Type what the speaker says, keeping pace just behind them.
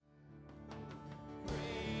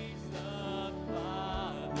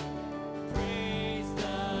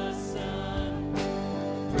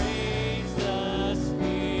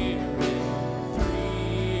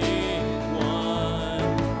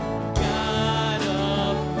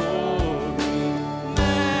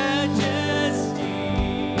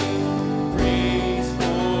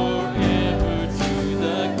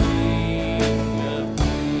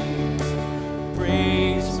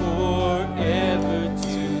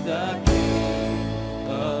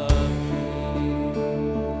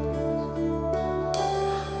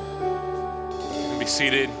Be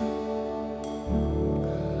seated.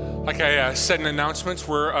 Like I said in announcements,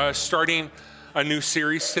 we're starting a new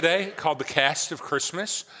series today called The Cast of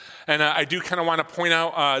Christmas. And I do kind of want to point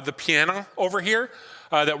out the piano over here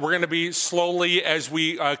that we're going to be slowly, as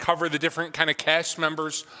we cover the different kind of cast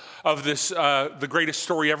members of this, the greatest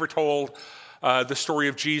story ever told, the story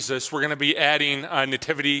of Jesus, we're going to be adding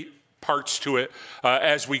nativity parts to it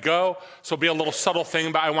as we go. So it'll be a little subtle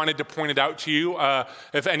thing, but I wanted to point it out to you.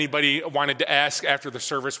 If anybody wanted to ask after the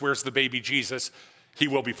service, where's the baby Jesus? He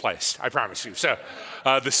will be placed, I promise you. So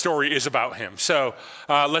the story is about him. So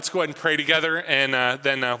let's go ahead and pray together, and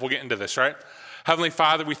then we'll get into this, right? Heavenly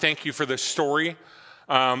Father, we thank you for this story,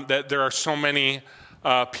 that there are so many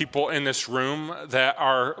people in this room that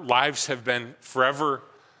our lives have been forever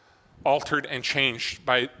altered and changed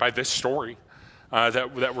by this story.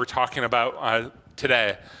 That we're talking about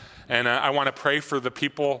today. And I want to pray for the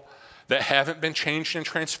people that haven't been changed and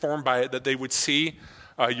transformed by it, that they would see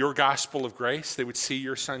your gospel of grace, they would see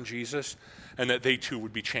your son Jesus, and that they too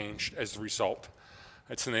would be changed as the result.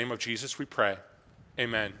 It's in the name of Jesus we pray.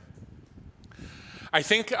 Amen. I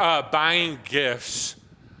think buying gifts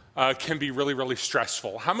can be really, really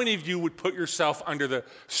stressful. How many of you would put yourself under the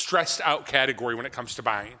stressed out category when it comes to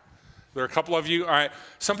buying? There are a couple of you. All right.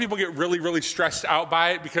 Some people get really, really stressed out by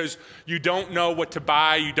it because you don't know what to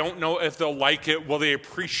buy. You don't know if they'll like it. Will they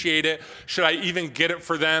appreciate it? Should I even get it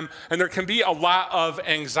for them? And there can be a lot of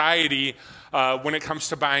anxiety when it comes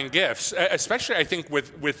to buying gifts, especially I think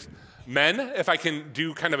with men, if I can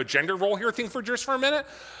do kind of a gender role here thing for just for a minute.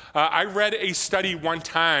 I read a study one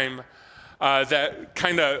time that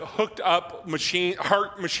kind of hooked up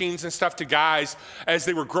heart machines and stuff to guys as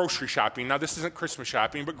they were grocery shopping. Now, this isn't Christmas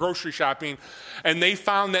shopping, but grocery shopping. And they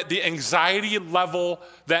found that the anxiety level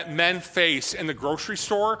that men face in the grocery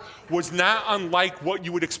store was not unlike what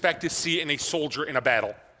you would expect to see in a soldier in a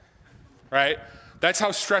battle, right? That's how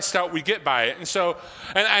stressed out we get by it. And so,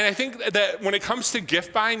 and I think that when it comes to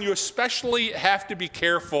gift buying, you especially have to be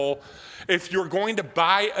careful if you're going to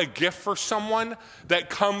buy a gift for someone that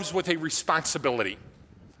comes with a responsibility,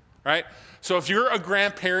 right? So if you're a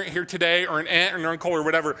grandparent here today or an aunt or an uncle or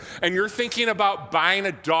whatever, and you're thinking about buying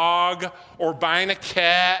a dog or buying a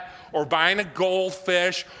cat or buying a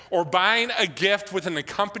goldfish or buying a gift with an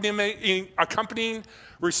accompanying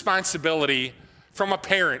responsibility from a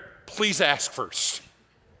parent, please ask first.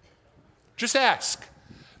 Just ask.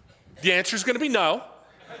 The answer is going to be no.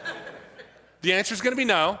 The answer is going to be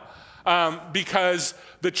no. Because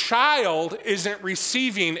the child isn't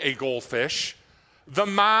receiving a goldfish. The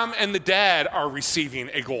mom and the dad are receiving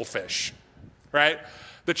a goldfish, right?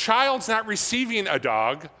 The child's not receiving a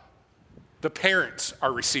dog. The parents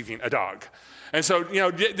are receiving a dog. And so, you know,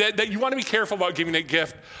 that you want to be careful about giving a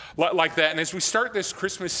gift like that. And as we start this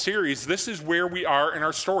Christmas series, this is where we are in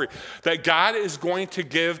our story. That God is going to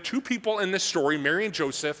give two people in this story, Mary and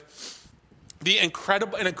Joseph,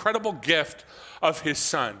 an incredible gift of his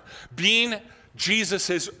son, being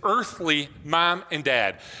Jesus' earthly mom and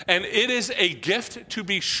dad. And it is a gift to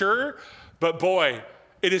be sure, but boy,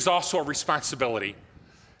 it is also a responsibility.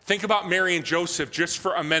 Think about Mary and Joseph just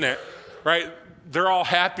for a minute, right? They're all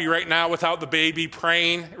happy right now without the baby,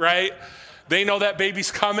 praying, right? They know that baby's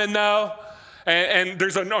coming though. And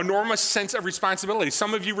there's an enormous sense of responsibility.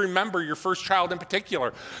 Some of you remember your first child in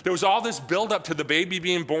particular. There was all this buildup to the baby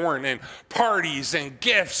being born and parties and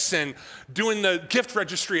gifts and doing the gift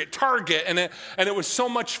registry at Target. And it was so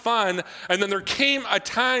much fun. And then there came a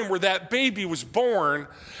time where that baby was born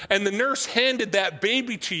and the nurse handed that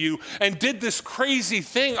baby to you and did this crazy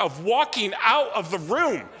thing of walking out of the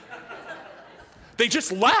room. They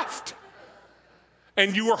just left.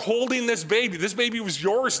 And you were holding this baby. This baby was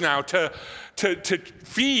yours now to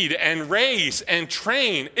feed and raise and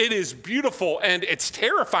train. It is beautiful and it's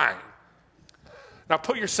terrifying. Now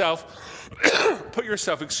put yourself,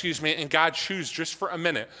 in God's shoes just for a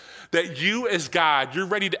minute. That you as God, you're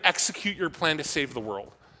ready to execute your plan to save the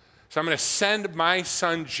world. So I'm going to send my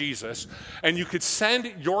son Jesus. And you could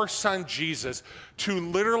send your son Jesus to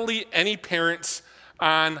literally any parents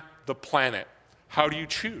on the planet. How do you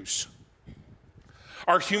choose?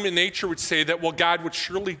 Our human nature would say that, well, God would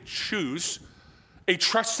surely choose a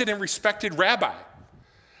trusted and respected rabbi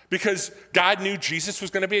because God knew Jesus was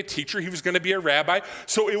going to be a teacher. He was going to be a rabbi.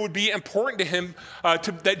 So it would be important to him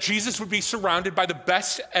that Jesus would be surrounded by the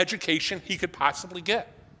best education he could possibly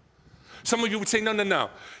get. Some of you would say, no.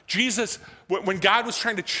 Jesus, when God was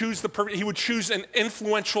trying to choose the perfect, he would choose an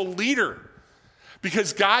influential leader.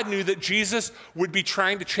 Because God knew that Jesus would be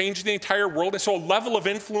trying to change the entire world. And so a level of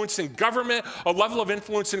influence in government, a level of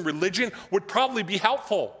influence in religion would probably be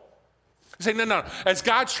helpful. Say, no. As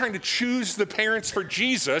God's trying to choose the parents for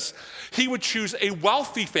Jesus, he would choose a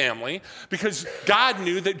wealthy family because God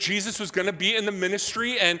knew that Jesus was going to be in the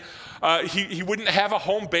ministry and he wouldn't have a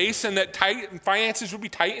home base and that finances would be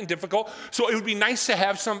tight and difficult. So it would be nice to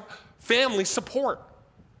have some family support.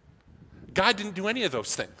 God didn't do any of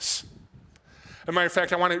those things. As a matter of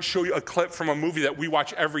fact, I want to show you a clip from a movie that we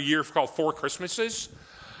watch every year called Four Christmases.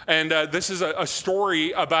 And this is a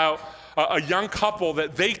story about a young couple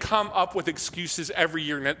that they come up with excuses every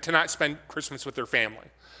year to not spend Christmas with their family.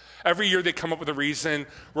 Every year they come up with a reason.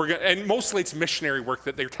 And mostly it's missionary work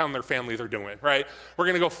that they're telling their family they're doing, right? We're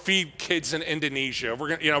going to go feed kids in Indonesia.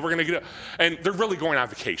 We're going to get, and they're really going on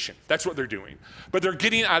vacation. That's what they're doing. But they're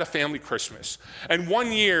getting out of family Christmas. And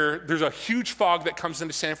one year there's a huge fog that comes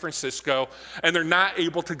into San Francisco, and they're not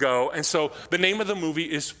able to go. And so the name of the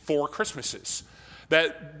movie is Four Christmases.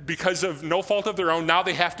 That because of no fault of their own, now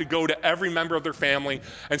they have to go to every member of their family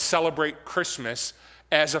and celebrate Christmas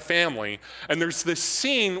as a family. And there's this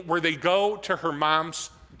scene where they go to her mom's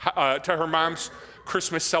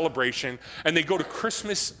Christmas celebration, and they go to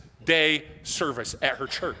Christmas Day service at her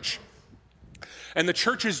church. And the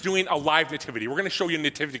church is doing a live nativity. We're going to show you a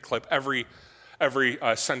nativity clip every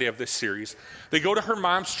Sunday of this series. They go to her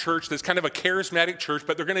mom's church. That's kind of a charismatic church,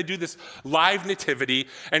 but they're going to do this live nativity.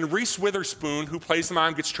 And Reese Witherspoon, who plays the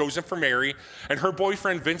mom, gets chosen for Mary, and her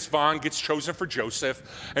boyfriend Vince Vaughn gets chosen for Joseph.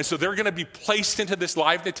 And so they're going to be placed into this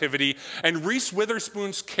live nativity. And Reese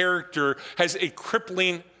Witherspoon's character has a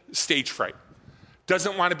crippling stage fright.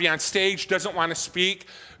 Doesn't want to be on stage, doesn't want to speak.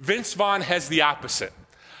 Vince Vaughn has the opposite.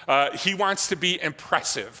 He wants to be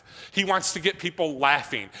impressive. He wants to get people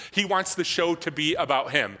laughing. He wants the show to be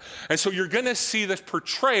about him. And so you're going to see this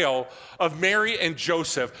portrayal of Mary and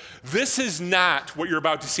Joseph. This is not what you're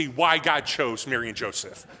about to see, why God chose Mary and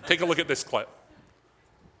Joseph. Take a look at this clip.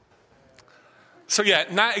 So yeah,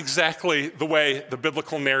 not exactly the way the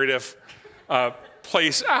biblical narrative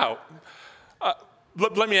plays out.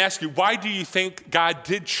 Let me ask you, why do you think God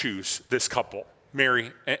did choose this couple,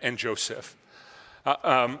 Mary and Joseph?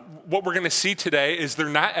 What we're going to see today is they're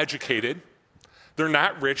not educated, they're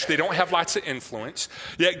not rich, they don't have lots of influence,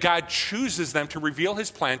 yet God chooses them to reveal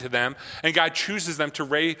his plan to them, and God chooses them to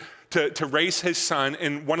raise his son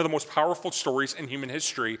in one of the most powerful stories in human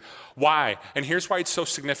history. Why? And here's why it's so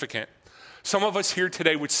significant. Some of us here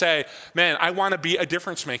today would say, man, I want to be a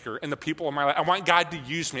difference maker in the people of my life. I want God to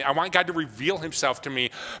use me. I want God to reveal himself to me,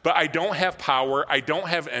 but I don't have power. I don't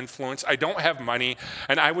have influence. I don't have money.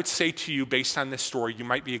 And I would say to you, based on this story, you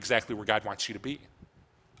might be exactly where God wants you to be.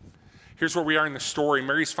 Here's where we are in the story.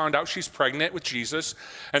 Mary's found out she's pregnant with Jesus.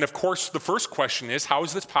 And of course, the first question is, how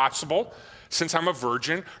is this possible? Since I'm a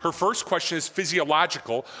virgin. Her first question is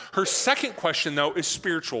physiological. Her second question, though, is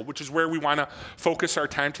spiritual, which is where we want to focus our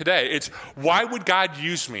time today. It's, why would God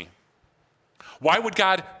use me? Why would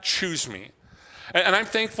God choose me? And I'm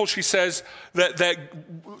thankful she says that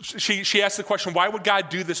she asks the question, why would God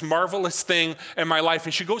do this marvelous thing in my life?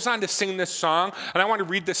 And she goes on to sing this song, and I want to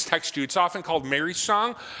read this text to you. It's often called Mary's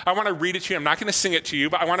Song. I want to read it to you. I'm not going to sing it to you,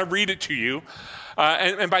 but I want to read it to you.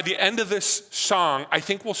 And by the end of this song, I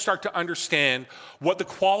think we'll start to understand what the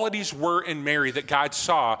qualities were in Mary that God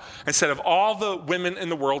saw and said, of all the women in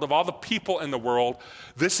the world, of all the people in the world,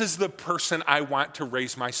 this is the person I want to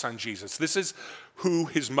raise my son Jesus. This is who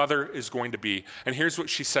his mother is going to be. And here's what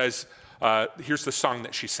she says. Here's the song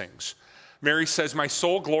that she sings. Mary says, my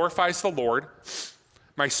soul glorifies the Lord.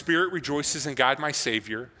 My spirit rejoices in God, my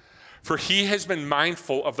Savior, for he has been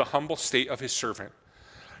mindful of the humble state of his servant.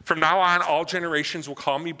 From now on, all generations will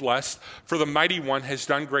call me blessed, for the Mighty One has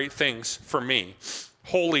done great things for me.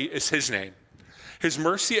 Holy is his name. His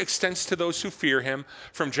mercy extends to those who fear him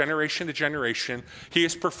from generation to generation. He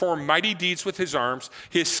has performed mighty deeds with his arms.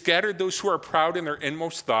 He has scattered those who are proud in their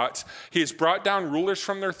inmost thoughts. He has brought down rulers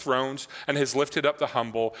from their thrones and has lifted up the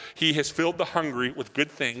humble. He has filled the hungry with good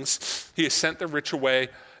things. He has sent the rich away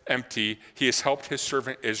empty. He has helped his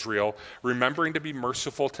servant Israel, remembering to be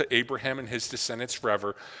merciful to Abraham and his descendants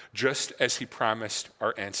forever, just as he promised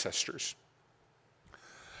our ancestors.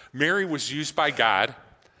 Mary was used by God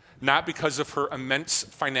not because of her immense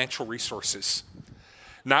financial resources,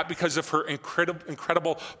 not because of her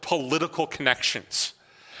incredible political connections,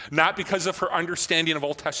 not because of her understanding of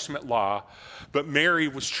Old Testament law, but Mary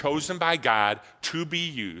was chosen by God to be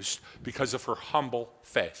used because of her humble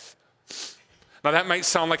faith. Now that might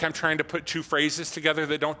sound like I'm trying to put two phrases together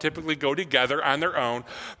that don't typically go together on their own,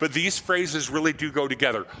 but these phrases really do go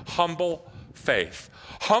together. Humble faith.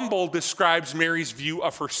 Humble describes Mary's view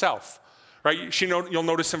of herself, right? You'll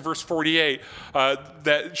notice in verse 48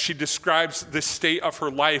 that she describes this state of her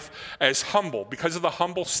life as humble because of the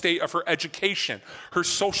humble state of her education, her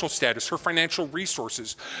social status, her financial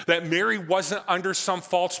resources, that Mary wasn't under some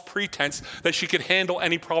false pretense that she could handle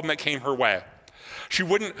any problem that came her way. She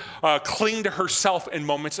wouldn't cling to herself in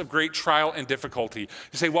moments of great trial and difficulty.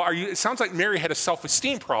 You say, well, it sounds like Mary had a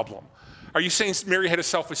self-esteem problem. Are you saying Mary had a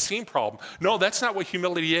self-esteem problem? No, that's not what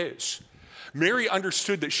humility is. Mary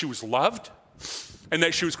understood that she was loved and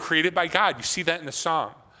that she was created by God. You see that in the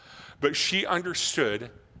song. But she understood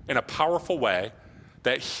in a powerful way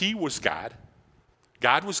that he was God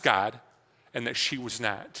was God, and that she was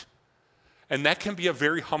not. And that can be a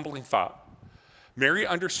very humbling thought. Mary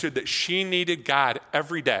understood that she needed God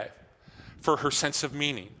every day for her sense of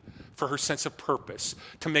meaning, for her sense of purpose,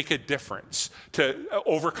 to make a difference, to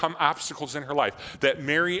overcome obstacles in her life. That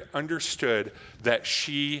Mary understood that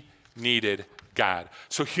she needed God.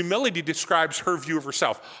 So humility describes her view of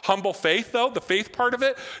herself. Humble faith, though, the faith part of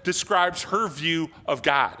it, describes her view of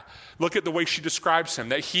God. Look at the way she describes him,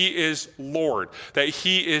 that he is Lord, that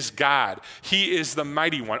he is God, he is the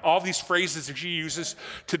mighty one. All these phrases that she uses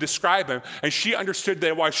to describe him. And she understood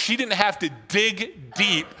that while she didn't have to dig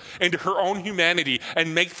deep into her own humanity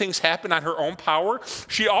and make things happen on her own power,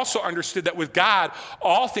 she also understood that with God,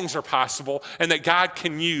 all things are possible and that God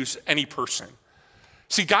can use any person.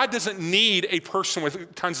 See, God doesn't need a person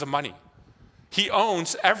with tons of money. He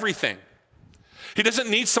owns everything. He doesn't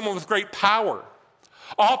need someone with great power.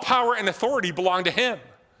 All power and authority belong to him.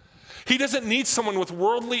 He doesn't need someone with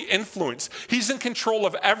worldly influence. He's in control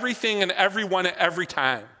of everything and everyone at every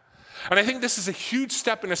time. And I think this is a huge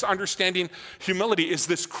step in us understanding humility, is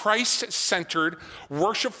this Christ-centered,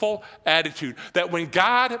 worshipful attitude that when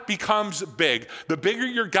God becomes big, the bigger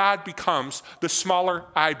your God becomes, the smaller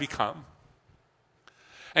I become.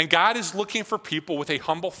 And God is looking for people with a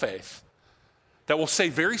humble faith that will say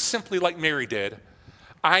very simply like Mary did,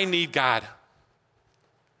 I need God.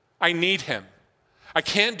 I need him. I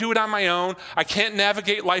can't do it on my own. I can't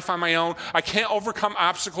navigate life on my own. I can't overcome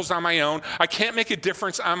obstacles on my own. I can't make a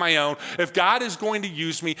difference on my own. If God is going to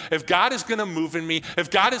use me, if God is going to move in me, if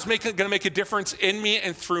God is going to make a difference in me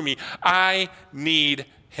and through me, I need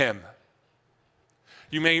him.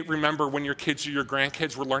 You may remember when your kids or your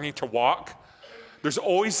grandkids were learning to walk. There's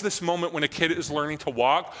always this moment when a kid is learning to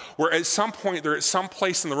walk where at some point they're at some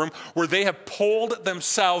place in the room where they have pulled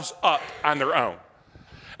themselves up on their own.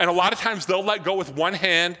 And a lot of times they'll let go with one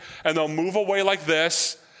hand and they'll move away like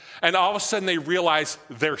this, and all of a sudden they realize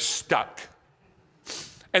they're stuck.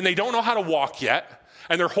 And they don't know how to walk yet,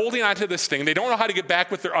 and they're holding onto this thing. They don't know how to get back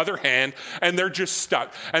with their other hand, and they're just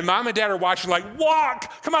stuck. And mom and dad are watching like,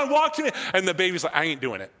 walk, come on, walk to me. And the baby's like, I ain't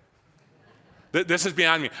doing it. This is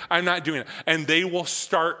beyond me. I'm not doing it. And they will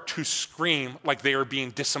start to scream like they are being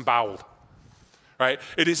disemboweled, right?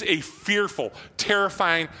 It is a fearful,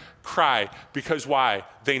 terrifying cry because why?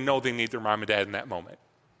 They know they need their mom and dad in that moment.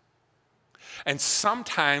 And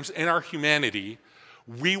sometimes in our humanity,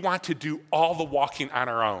 we want to do all the walking on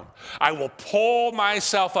our own. I will pull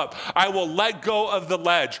myself up. I will let go of the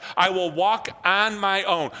ledge. I will walk on my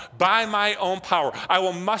own, by my own power. I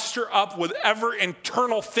will muster up whatever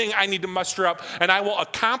internal thing I need to muster up, and I will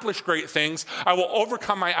accomplish great things. I will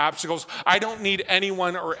overcome my obstacles. I don't need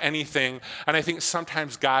anyone or anything. And I think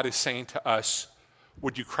sometimes God is saying to us,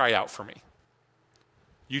 would you cry out for me?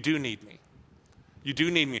 You do need me. You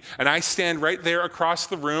do need me. And I stand right there across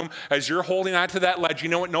the room as you're holding onto that ledge. You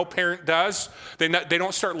know what no parent does? They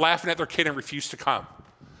don't start laughing at their kid and refuse to come,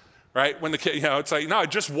 right? When the kid, it's like, no,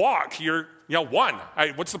 just walk. You're, one.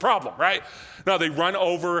 What's the problem, right? No, they run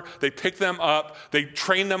over, they pick them up, they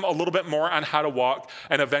train them a little bit more on how to walk,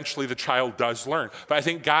 and eventually the child does learn. But I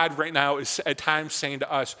think God right now is at times saying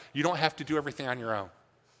to us, you don't have to do everything on your own.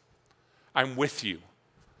 I'm with you.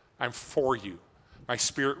 I'm for you. My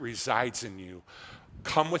spirit resides in you.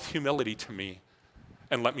 Come with humility to me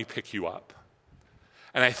and let me pick you up.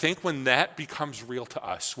 And I think when that becomes real to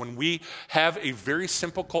us, when we have a very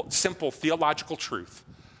simple theological truth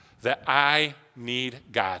that I need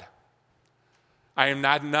God. I am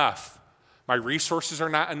not enough. My resources are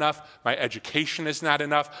not enough. My education is not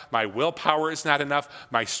enough. My willpower is not enough.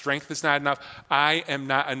 My strength is not enough. I am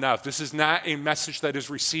not enough. This is not a message that is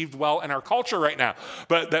received well in our culture right now.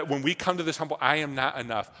 But that when we come to this humble, I am not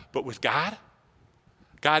enough. But with God,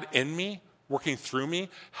 God in me, working through me,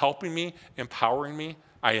 helping me, empowering me,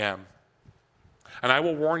 I am. And I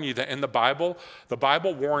will warn you that in the Bible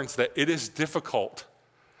warns that it is difficult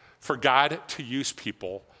for God to use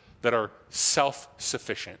people that are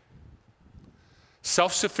self-sufficient.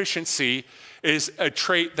 Self-sufficiency is a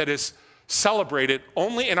trait that is celebrated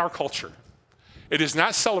only in our culture. It is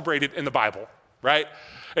not celebrated in the Bible, right?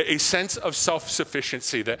 A sense of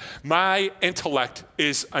self-sufficiency, that my intellect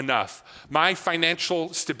is enough. My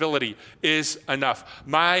financial stability is enough.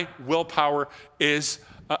 My willpower is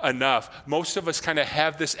enough. Most of us kind of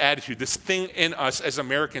have this attitude, this thing in us as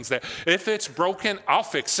Americans, that if it's broken, I'll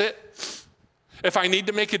fix it. If I need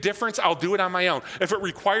to make a difference, I'll do it on my own. If it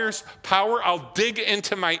requires power, I'll dig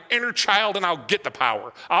into my inner child and I'll get the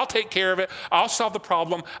power. I'll take care of it. I'll solve the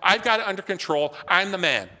problem. I've got it under control. I'm the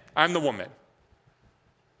man. I'm the woman.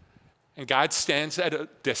 And God stands at a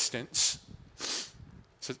distance.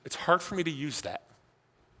 Says, it's hard for me to use that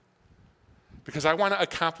because I want to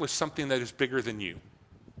accomplish something that is bigger than you,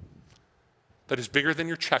 that is bigger than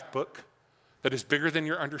your checkbook, that is bigger than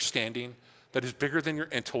your understanding, that is bigger than your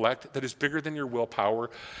intellect, that is bigger than your willpower,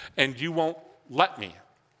 and you won't let me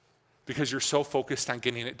because you're so focused on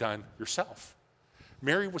getting it done yourself.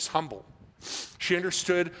 Mary was humble. She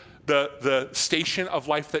understood the station of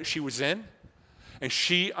life that she was in. And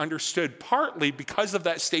she understood, partly because of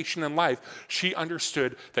that station in life, she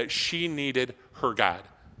understood that she needed her God.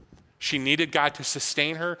 She needed God to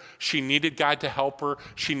sustain her. She needed God to help her.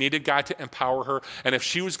 She needed God to empower her. And if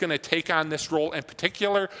she was going to take on this role in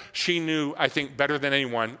particular, she knew, I think, better than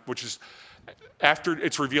anyone, which is after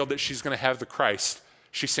it's revealed that she's going to have the Christ,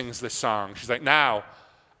 she sings this song. She's like, now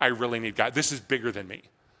I really need God. This is bigger than me.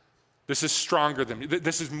 This is stronger than me.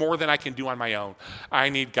 This is more than I can do on my own. I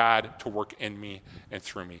need God to work in me and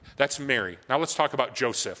through me. That's Mary. Now let's talk about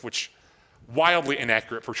Joseph, which wildly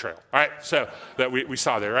inaccurate portrayal. All right, so that we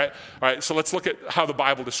saw there, right? All right, so let's look at how the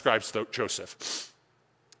Bible describes Joseph.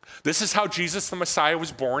 This is how Jesus the Messiah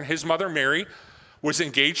was born. His mother Mary was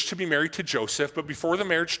engaged to be married to Joseph, but before the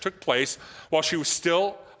marriage took place, while she was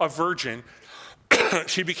still a virgin,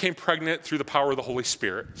 she became pregnant through the power of the Holy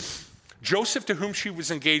Spirit. Joseph, to whom she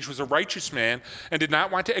was engaged, was a righteous man and did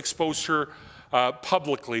not want to expose her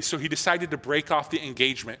publicly, so he decided to break off the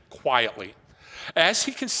engagement quietly. As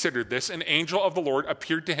he considered this, an angel of the Lord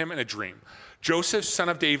appeared to him in a dream. Joseph, son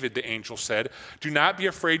of David, the angel said, do not be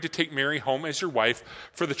afraid to take Mary home as your wife,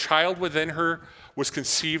 for the child within her was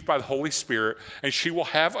conceived by the Holy Spirit, and she will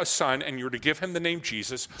have a son, and you are to give him the name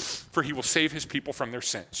Jesus, for he will save his people from their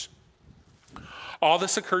sins. All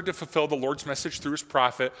this occurred to fulfill the Lord's message through his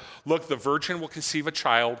prophet. Look, the virgin will conceive a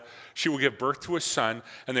child. She will give birth to a son,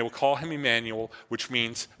 and they will call him Emmanuel, which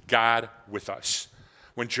means God with us.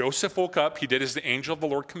 When Joseph woke up, he did as the angel of the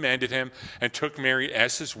Lord commanded him and took Mary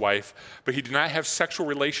as his wife, but he did not have sexual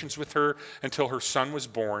relations with her until her son was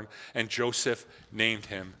born, and Joseph named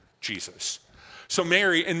him Jesus. So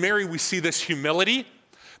in Mary, we see this humility,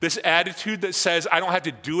 this attitude that says, I don't have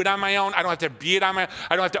to do it on my own. I don't have to be it on my own.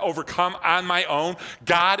 I don't have to overcome on my own.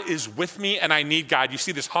 God is with me and I need God. You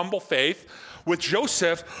see this humble faith. With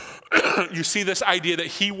Joseph, you see this idea that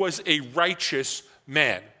he was a righteous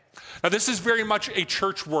man. Now, this is very much a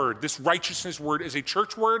church word. This righteousness word is a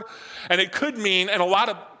church word, and it could mean, and a lot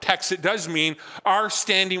of texts it does mean, our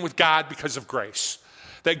standing with God because of grace.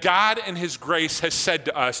 That God in his grace has said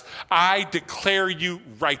to us, I declare you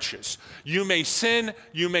righteous. You may sin,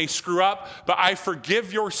 you may screw up, but I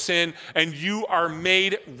forgive your sin, and you are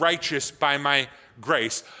made righteous by my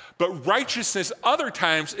grace. But righteousness other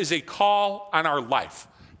times is a call on our life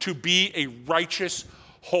to be a righteous,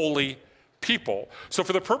 holy people. So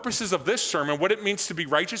for the purposes of this sermon, what it means to be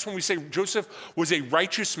righteous, when we say Joseph was a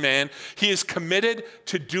righteous man, he is committed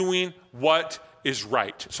to doing what is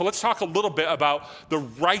right. So let's talk a little bit about the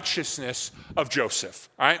righteousness of Joseph.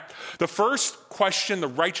 All right. The first question the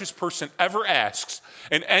righteous person ever asks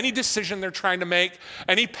in any decision they're trying to make,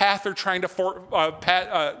 any path they're trying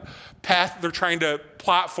to path they're trying to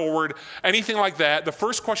plot forward, anything like that, the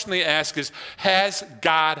first question they ask is, has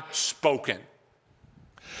God spoken?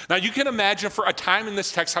 Now, you can imagine for a time in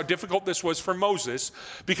this text how difficult this was for Moses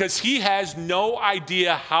because he has no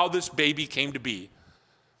idea how this baby came to be.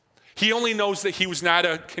 He only knows that he was not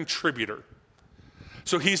a contributor.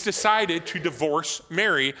 So he's decided to divorce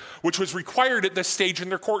Mary, which was required at this stage in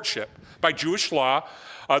their courtship. By Jewish law,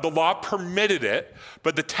 the law permitted it,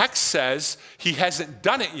 but the text says he hasn't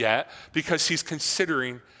done it yet because he's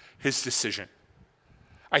considering his decision.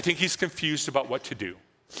 I think he's confused about what to do.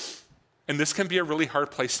 And this can be a really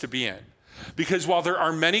hard place to be in. Because while there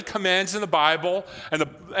are many commands in the Bible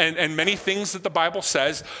and many things that the Bible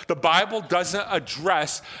says, the Bible doesn't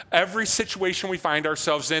address every situation we find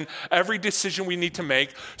ourselves in, every decision we need to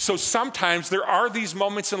make. So sometimes there are these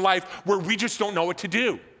moments in life where we just don't know what to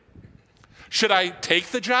do. Should I take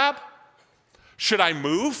the job? Should I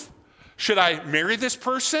move? Should I marry this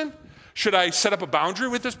person? Should I set up a boundary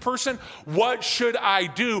with this person? What should I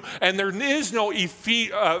do? And there is no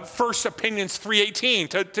 1 Opinions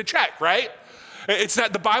 3:18 to check, right? It's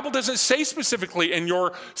not, the Bible doesn't say specifically in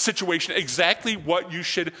your situation exactly what you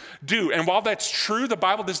should do. And while that's true, the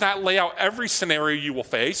Bible does not lay out every scenario you will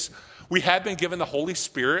face. We have been given the Holy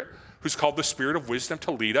Spirit, who's called the Spirit of wisdom,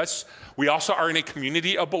 to lead us. We also are in a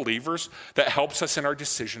community of believers that helps us in our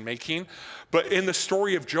decision making. But in the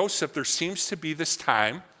story of Joseph, there seems to be this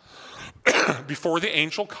time before the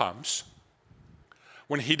angel comes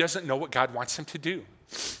when he doesn't know what God wants him to do.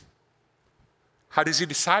 How does he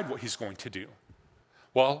decide what he's going to do?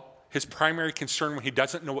 Well, his primary concern when he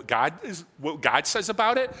doesn't know what God says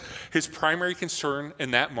about it, his primary concern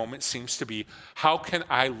in that moment seems to be, how can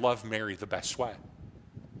I love Mary the best way?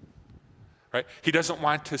 Right? He doesn't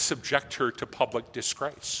want to subject her to public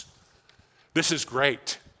disgrace. This is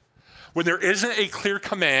great. When there isn't a clear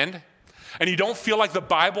command, and you don't feel like the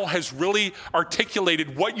Bible has really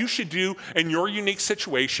articulated what you should do in your unique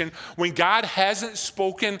situation, when God hasn't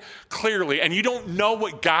spoken clearly and you don't know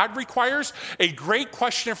what God requires, a great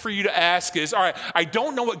question for you to ask is, all right, I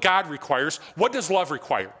don't know what God requires. What does love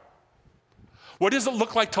require? What does it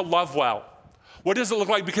look like to love well? What does it look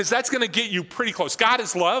like? Because that's going to get you pretty close. God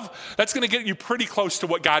is love. That's going to get you pretty close to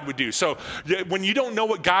what God would do. So when you don't know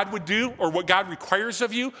what God would do or what God requires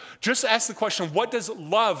of you, just ask the question, what does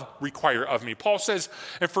love require of me? Paul says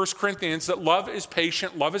in 1 Corinthians that love is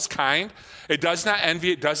patient, love is kind. It does not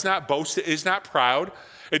envy, it does not boast, it is not proud.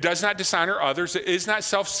 It does not dishonor others. It is not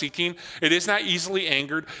self-seeking. It is not easily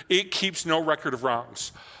angered. It keeps no record of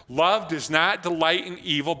wrongs. Love does not delight in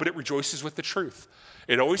evil, but it rejoices with the truth.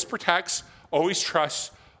 It always protects, always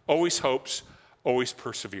trusts, always hopes, always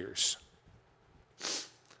perseveres.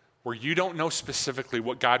 Where you don't know specifically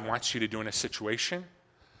what God wants you to do in a situation,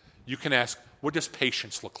 you can ask, what does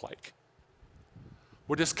patience look like?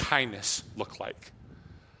 What does kindness look like?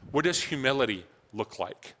 What does humility look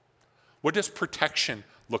like? What does protection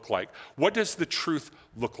look like? What does the truth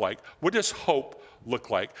look like? What does hope look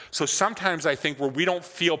like? So sometimes I think where we don't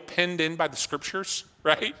feel pinned in by the scriptures,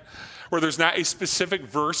 right? Where there's not a specific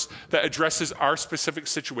verse that addresses our specific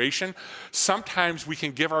situation, sometimes we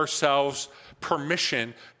can give ourselves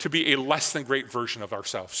permission to be a less than great version of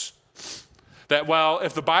ourselves. That, well,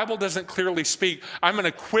 if the Bible doesn't clearly speak, I'm going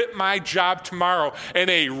to quit my job tomorrow in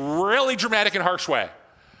a really dramatic and harsh way.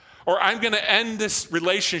 Or I'm going to end this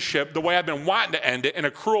relationship the way I've been wanting to end it, in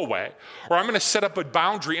a cruel way. Or I'm going to set up a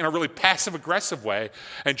boundary in a really passive-aggressive way.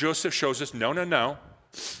 And Joseph shows us, no.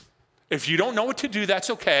 If you don't know what to do,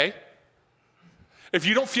 that's okay. If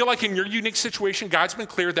you don't feel like in your unique situation God's been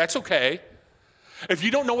clear, that's okay. If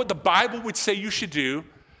you don't know what the Bible would say you should do,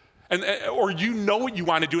 or you know what you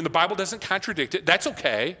want to do and the Bible doesn't contradict it, that's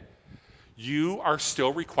okay. You are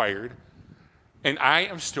still required, and I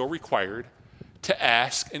am still required, to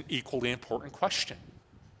ask an equally important question.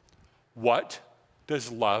 What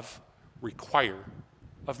does love require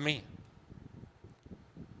of me?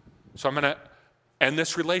 So I'm going to end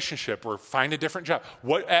this relationship or find a different job.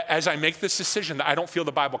 As I make this decision that I don't feel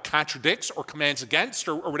the Bible contradicts or commands against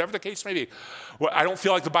or whatever the case may be, I don't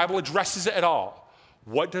feel like the Bible addresses it at all.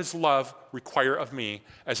 What does love require of me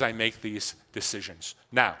as I make these decisions?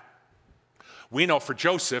 Now, we know for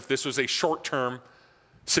Joseph, this was a short-term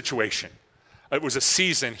situation. It was a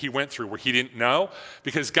season he went through where he didn't know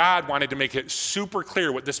because God wanted to make it super clear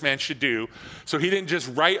what this man should do. So he didn't just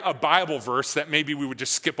write a Bible verse that maybe we would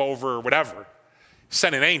just skip over or whatever. He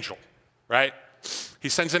sent an angel, right? He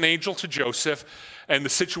sends an angel to Joseph, and the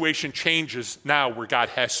situation changes now where God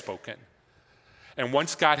has spoken. And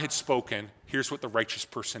once God had spoken, here's what the righteous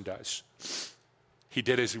person does. He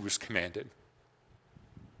did as he was commanded.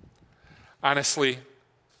 Honestly,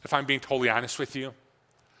 if I'm being totally honest with you,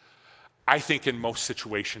 I think in most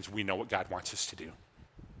situations we know what God wants us to do.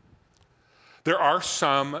 There are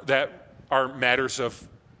some that are matters of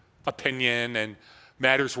opinion and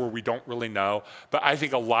matters where we don't really know, but I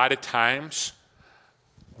think a lot of times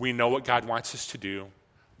we know what God wants us to do.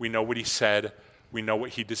 We know what he said. We know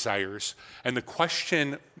what he desires. And the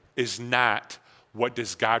question is not, what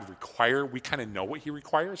does God require? We kind of know what he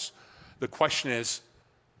requires. The question is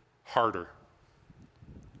harder.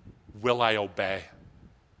 Will I obey?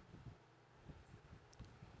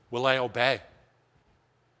 Will I obey?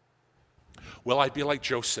 Will I be like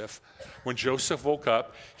Joseph? When Joseph woke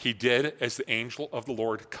up, he did as the angel of the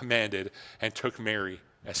Lord commanded and took Mary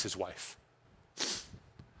as his wife.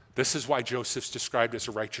 This is why Joseph's described as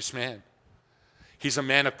a righteous man. He's a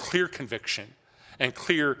man of clear conviction and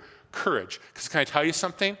clear courage. Because can I tell you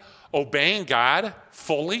something? Obeying God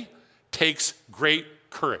fully takes great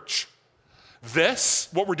courage. This,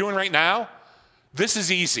 what we're doing right now, this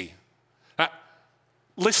is easy.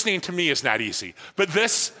 Listening to me is not easy. But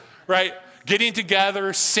this, right, getting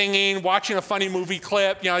together, singing, watching a funny movie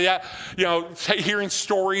clip, hearing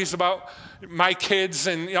stories about my kids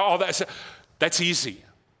and all that. That's easy.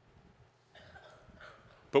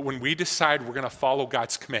 But when we decide we're going to follow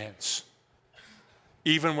God's commands,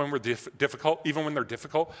 even when we're difficult, even when they're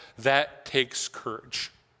difficult, that takes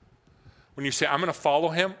courage. When you say, I'm going to follow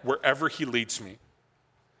him wherever he leads me,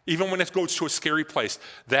 even when it goes to a scary place,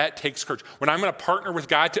 that takes courage. When I'm going to partner with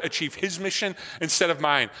God to achieve his mission instead of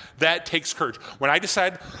mine, that takes courage. When I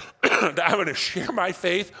decide that I'm going to share my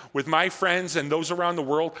faith with my friends and those around the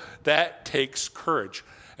world, that takes courage.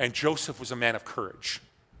 And Joseph was a man of courage.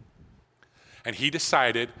 And he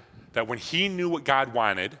decided that when he knew what God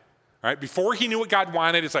wanted, right, before he knew what God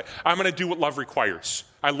wanted, it's like, I'm going to do what love requires.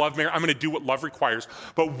 I love Mary. I'm going to do what love requires.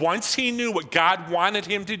 But once he knew what God wanted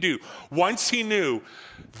him to do, once he knew,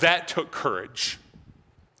 that took courage.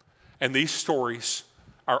 And these stories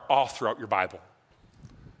are all throughout your Bible.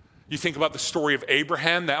 You think about the story of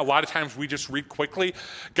Abraham that a lot of times we just read quickly.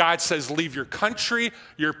 God says, leave your country,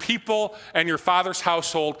 your people, and your father's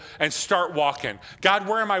household and start walking. God,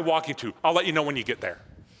 where am I walking to? I'll let you know when you get there.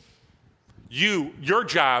 Your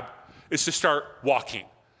job is to start walking.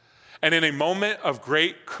 And in a moment of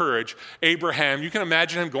great courage, Abraham, you can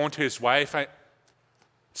imagine him going to his wife.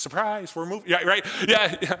 Surprise, we're moving. Yeah, right?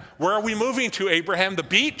 Yeah. Where are we moving to, Abraham? The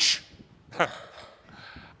beach?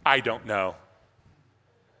 I don't know.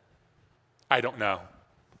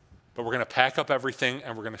 But we're going to pack up everything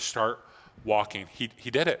and we're going to start walking. He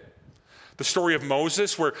did it. The story of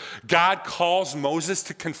Moses, where God calls Moses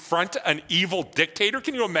to confront an evil dictator.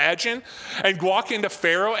 Can you imagine? And walk into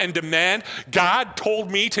Pharaoh and demand, God told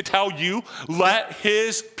me to tell you, let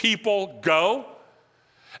his people go.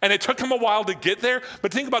 And it took him a while to get there,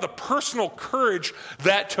 but think about the personal courage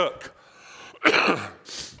that took.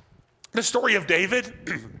 The story of David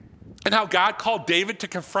and how God called David to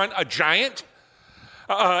confront a giant.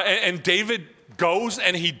 And David goes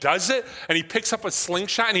and he does it, and he picks up a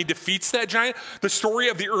slingshot and he defeats that giant. The story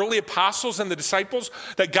of the early apostles and the disciples,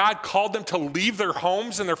 that God called them to leave their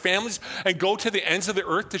homes and their families and go to the ends of the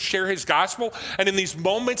earth to share his gospel. And in these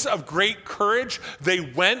moments of great courage, they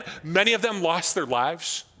went. Many of them lost their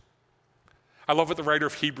lives. I love what the writer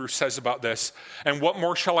of Hebrews says about this. And what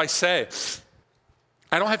more shall I say?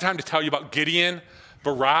 I don't have time to tell you about Gideon,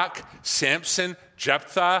 Barak, Samson,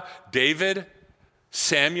 Jephthah, David,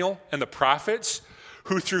 Samuel, and the prophets,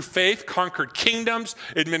 who through faith conquered kingdoms,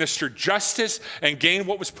 administered justice, and gained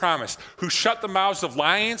what was promised, who shut the mouths of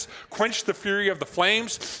lions, quenched the fury of the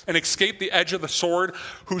flames, and escaped the edge of the sword,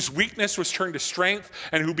 whose weakness was turned to strength,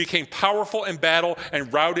 and who became powerful in battle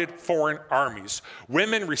and routed foreign armies.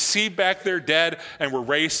 Women received back their dead and were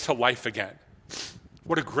raised to life again.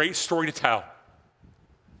 What a great story to tell.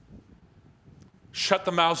 Shut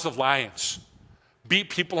the mouths of lions, beat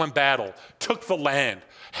people in battle, took the land,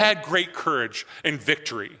 had great courage and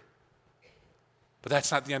victory. But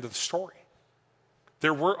that's not the end of the story.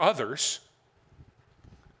 There were others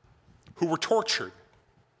who were tortured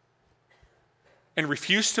and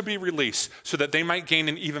refused to be released so that they might gain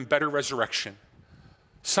an even better resurrection.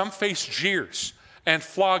 Some faced jeers and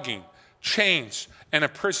flogging, chains, and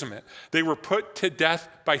imprisonment. They were put to death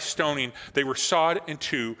by stoning. They were sawed in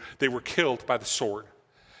two. They were killed by the sword.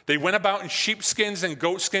 They went about in sheepskins and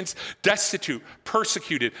goatskins, destitute,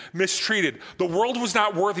 persecuted, mistreated. The world was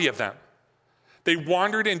not worthy of them. They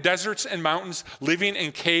wandered in deserts and mountains, living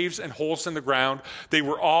in caves and holes in the ground. They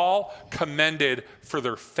were all commended for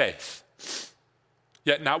their faith.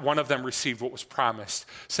 Yet not one of them received what was promised,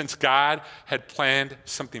 since God had planned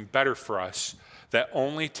something better for us, that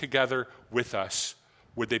only together with us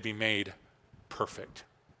would they be made perfect.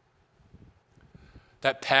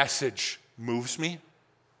 That passage moves me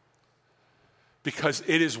because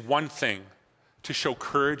it is one thing to show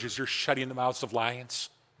courage as you're shutting the mouths of lions,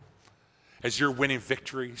 as you're winning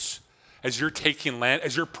victories, as you're taking land,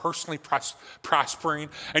 as you're personally prospering,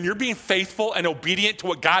 and you're being faithful and obedient to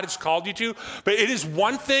what God has called you to. But it is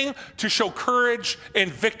one thing to show courage in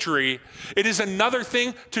victory. It is another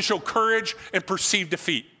thing to show courage in perceived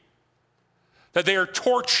defeat. That they are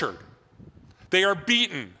tortured, they are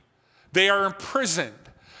beaten, they are imprisoned,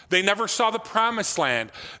 they never saw the promised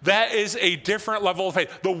land. That is a different level of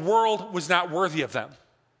faith. The world was not worthy of them.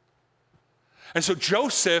 And so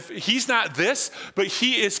Joseph, he's not this, but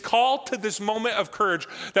he is called to this moment of courage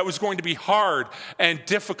that was going to be hard and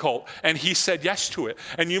difficult, and he said yes to it.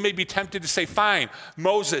 And you may be tempted to say, fine,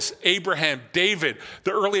 Moses, Abraham, David,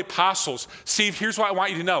 the early apostles. Steve, here's what I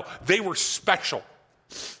want you to know. They were special.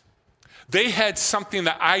 They had something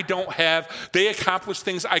that I don't have. They accomplished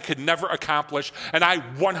things I could never accomplish, and I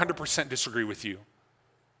 100% disagree with you.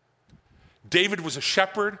 David was a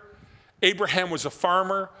shepherd. Abraham was a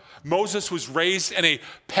farmer. Moses was raised in a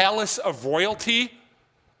palace of royalty.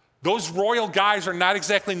 Those royal guys are not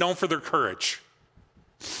exactly known for their courage.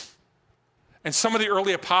 And some of the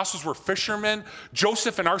early apostles were fishermen.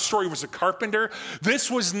 Joseph in our story was a carpenter.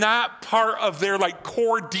 This was not part of their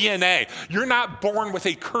core DNA. You're not born with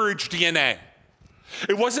a courage DNA.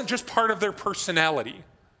 It wasn't just part of their personality.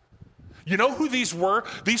 You know who these were?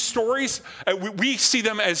 These stories, we see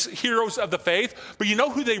them as heroes of the faith, but you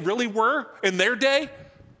know who they really were in their day?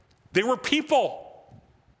 They were people.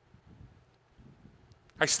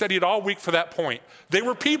 I studied all week for that point. They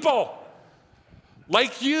were people.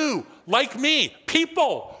 Like you, like me,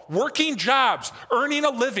 people, working jobs, earning a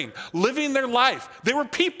living, living their life. They were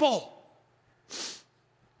people.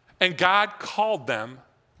 And God called them.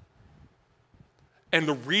 And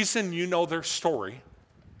the reason you know their story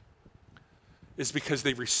is because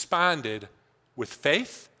they responded with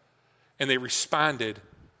faith and they responded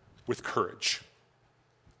with courage.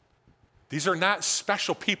 These are not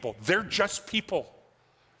special people. They're just people.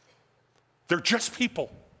 They're just people.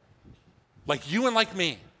 Like you and like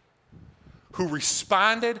me, who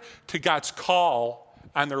responded to God's call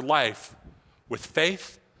on their life with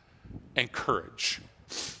faith and courage.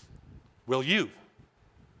 Will you?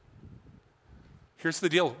 Here's the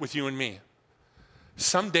deal with you and me.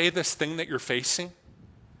 Someday this thing that you're facing,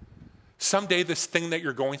 someday this thing that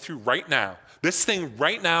you're going through right now, this thing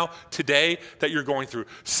right now, today that you're going through,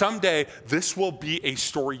 someday this will be a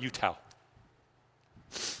story you tell.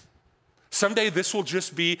 Someday this will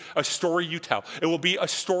just be a story you tell. It will be a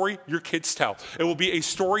story your kids tell. It will be a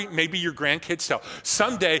story maybe your grandkids tell.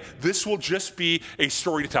 Someday this will just be a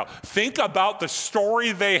story to tell. Think about the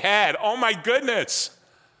story they had. Oh my goodness.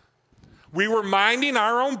 We were minding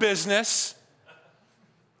our own business.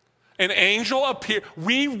 An angel appeared.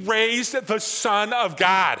 We raised the Son of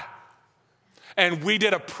God. And we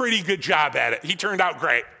did a pretty good job at it. He turned out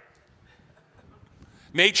great.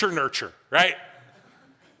 Nature, nurture, right?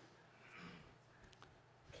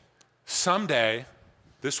 Someday,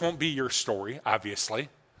 this won't be your story, obviously.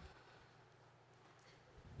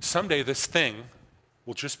 Someday, this thing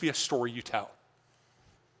will just be a story you tell.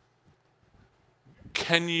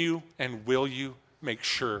 Can you and will you make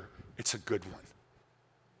sure it's a good one?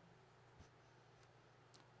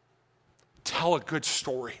 Tell a good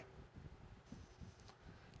story.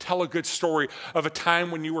 Tell a good story of a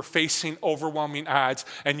time when you were facing overwhelming odds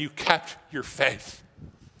and you kept your faith.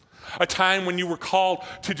 A time when you were called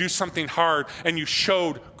to do something hard and you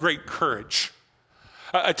showed great courage.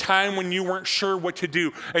 A time when you weren't sure what to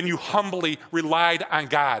do and you humbly relied on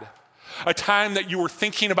God. A time that you were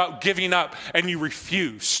thinking about giving up and you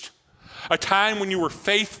refused. A time when you were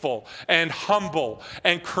faithful and humble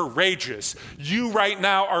and courageous. You right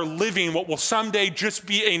now are living what will someday just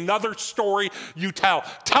be another story you tell.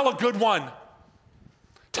 Tell a good one.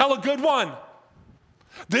 Tell a good one.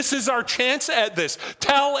 This is our chance at this.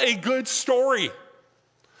 Tell a good story.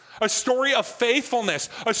 A story of faithfulness,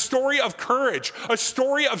 a story of courage, a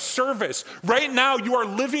story of service. Right now, you are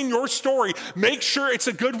living your story. Make sure it's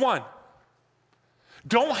a good one.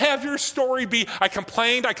 Don't have your story be, I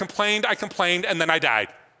complained, and then I died.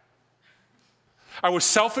 I was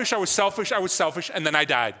selfish, and then I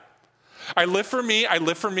died. I live for me,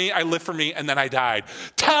 and then I died.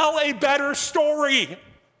 Tell a better story.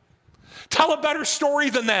 Tell a better story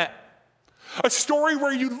than that. A story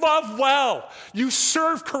where you love well, you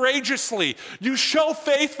serve courageously, you show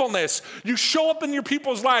faithfulness, you show up in your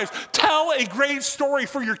people's lives. Tell a great story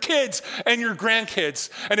for your kids and your grandkids.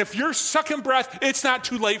 And if you're sucking breath, it's not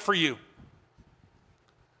too late for you.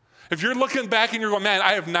 If you're looking back and you're going, man,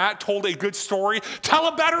 I have not told a good story, tell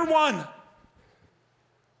a better one.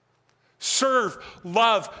 Serve,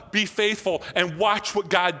 love, be faithful, and watch what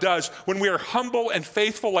God does when we are humble and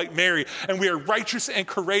faithful like Mary, and we are righteous and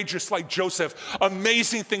courageous like Joseph.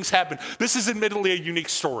 Amazing things happen. This is admittedly a unique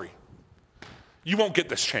story. You won't get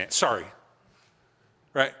this chance, sorry.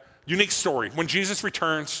 Right? Unique story. When Jesus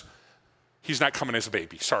returns, he's not coming as a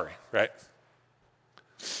baby, sorry, right?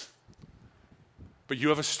 But you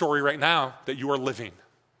have a story right now that you are living,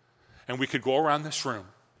 and we could go around this room,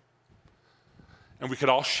 and we could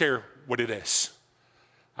all share what it is.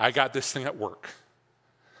 I got this thing at work.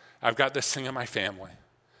 I've got this thing in my family.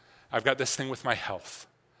 I've got this thing with my health.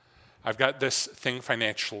 I've got this thing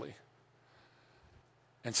financially.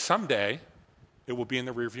 And someday, it will be in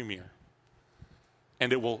the rearview mirror.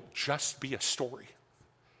 And it will just be a story.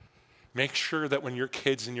 Make sure that when your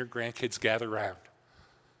kids and your grandkids gather around,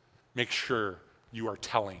 make sure you are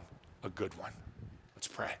telling a good one. Let's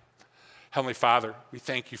pray. Heavenly Father, we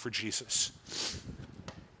thank you for Jesus.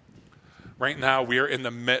 Right now, we are in the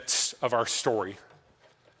midst of our story.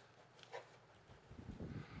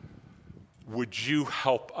 would you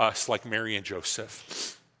help us, like Mary and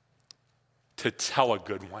Joseph, to tell a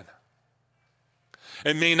good one?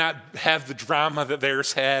 It may not have the drama that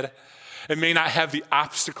theirs had. It may not have the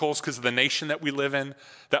obstacles because of the nation that we live in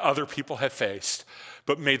that other people have faced.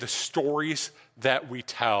 But may the stories that we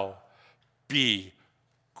tell be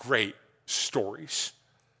great stories.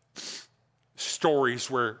 Stories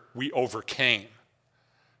where we overcame.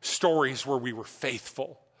 Stories where we were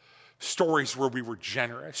faithful. Stories where we were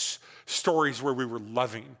generous. Stories where we were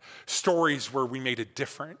loving. Stories where we made a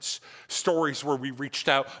difference. Stories where we reached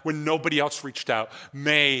out when nobody else reached out.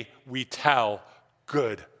 May we tell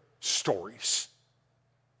good stories.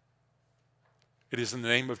 It is in the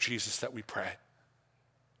name of Jesus that we pray.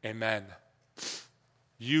 Amen.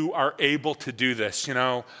 You are able to do this. You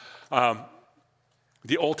know,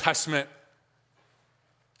 the Old Testament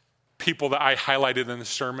people that I highlighted in the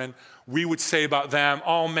sermon, we would say about them,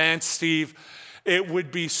 oh man, Steve, it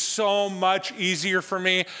would be so much easier for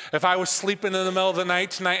me if I was sleeping in the middle of the night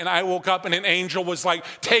tonight and I woke up and an angel was like,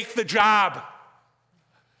 take the job.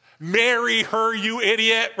 Marry her, you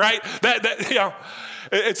idiot, right?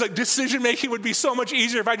 It's like decision-making would be so much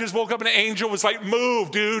easier if I just woke up and an angel was like, move,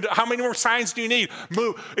 dude. How many more signs do you need?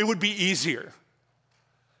 Move. It would be easier.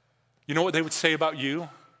 You know what they would say about you?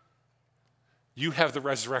 You have the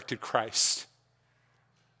resurrected Christ.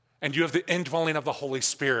 And you have the indwelling of the Holy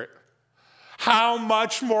Spirit. How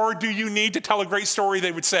much more do you need to tell a great story,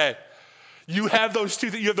 they would say. You have those two.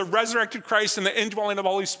 You have the resurrected Christ and the indwelling of the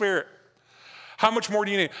Holy Spirit. How much more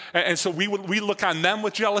do you need? And so we look on them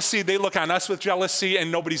with jealousy. They look on us with jealousy,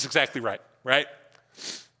 and nobody's exactly right?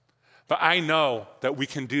 But I know that we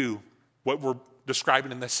can do what we're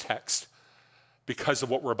describing in this text because of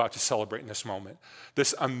what we're about to celebrate in this moment.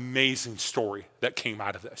 This amazing story that came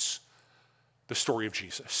out of this. The story of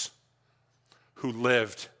Jesus, who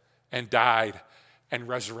lived and died and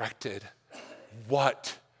resurrected.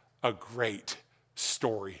 What a great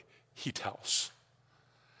story he tells.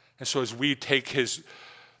 And so as we take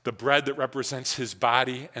the bread that represents his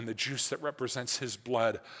body and the juice that represents his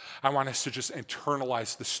blood, I want us to just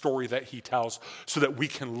internalize the story that he tells so that we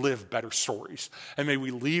can live better stories. And may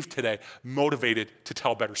we leave today motivated to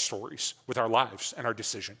tell better stories with our lives and our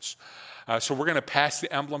decisions. So we're going to pass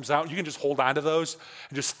the emblems out. You can just hold on to those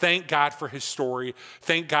and just thank God for his story.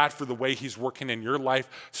 Thank God for the way he's working in your life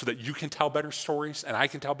so that you can tell better stories and I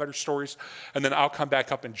can tell better stories. And then I'll come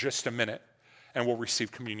back up in just a minute and we'll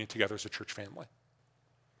receive communion together as a church family.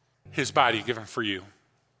 His body given for you.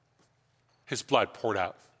 His blood poured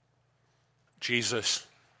out. Jesus,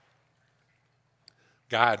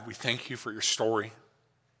 God, we thank you for your story.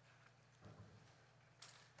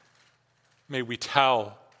 May we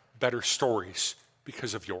tell better stories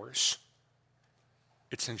because of yours.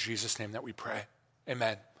 It's in Jesus' name that we pray.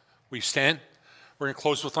 Amen. Will you stand? We're going to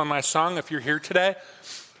close with one last song. If you're here today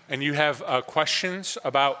and you have questions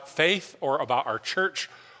about faith or about our church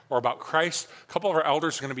or about Christ, a couple of our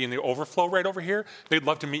elders are going to be in the overflow right over here. They'd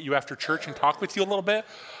love to meet you after church and talk with you a little bit.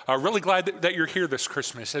 Really glad that you're here this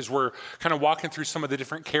Christmas as we're kind of walking through some of the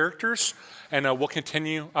different characters, and we'll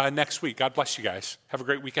continue next week. God bless you guys. Have a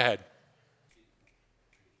great week ahead.